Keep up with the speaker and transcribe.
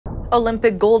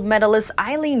Olympic gold medalist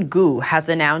Eileen Gu has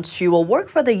announced she will work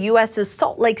for the U.S.'s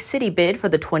Salt Lake City bid for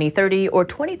the 2030 or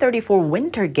 2034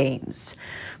 Winter Games.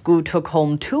 Gu took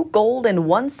home 2 gold and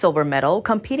 1 silver medal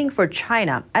competing for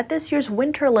China at this year's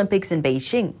Winter Olympics in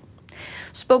Beijing.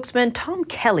 Spokesman Tom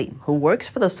Kelly, who works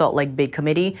for the Salt Lake Bid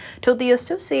Committee, told the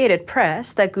Associated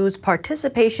Press that Gu's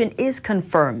participation is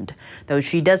confirmed, though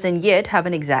she doesn't yet have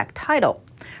an exact title.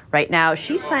 Right now,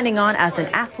 she's signing on as an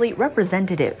athlete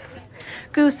representative.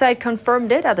 Gu's side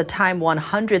confirmed it at the Time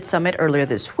 100 summit earlier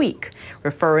this week,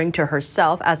 referring to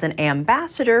herself as an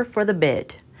ambassador for the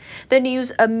bid. The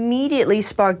news immediately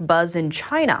sparked buzz in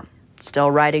China.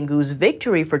 Still riding Gu's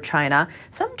victory for China,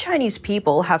 some Chinese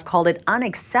people have called it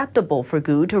unacceptable for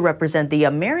Gu to represent the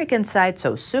American side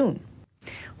so soon.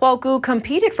 While Gu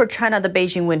competed for China at the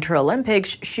Beijing Winter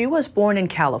Olympics, she was born in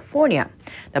California.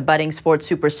 The budding sports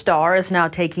superstar is now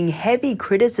taking heavy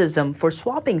criticism for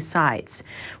swapping sides,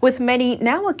 with many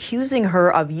now accusing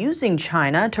her of using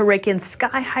China to rake in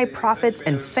sky-high profits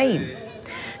and fame.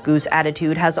 Gu's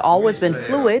attitude has always been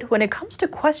fluid when it comes to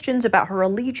questions about her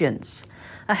allegiance.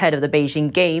 Ahead of the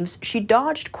Beijing Games, she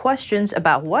dodged questions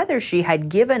about whether she had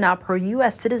given up her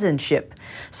U.S. citizenship,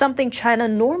 something China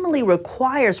normally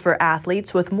requires for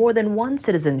athletes with more than one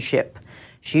citizenship.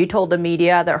 She told the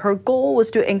media that her goal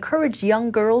was to encourage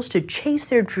young girls to chase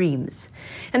their dreams,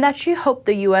 and that she hoped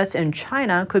the U.S. and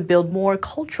China could build more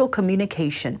cultural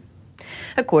communication.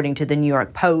 According to the New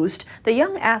York Post, the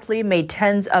young athlete made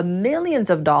tens of millions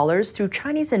of dollars through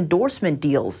Chinese endorsement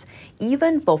deals,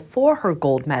 even before her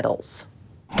gold medals.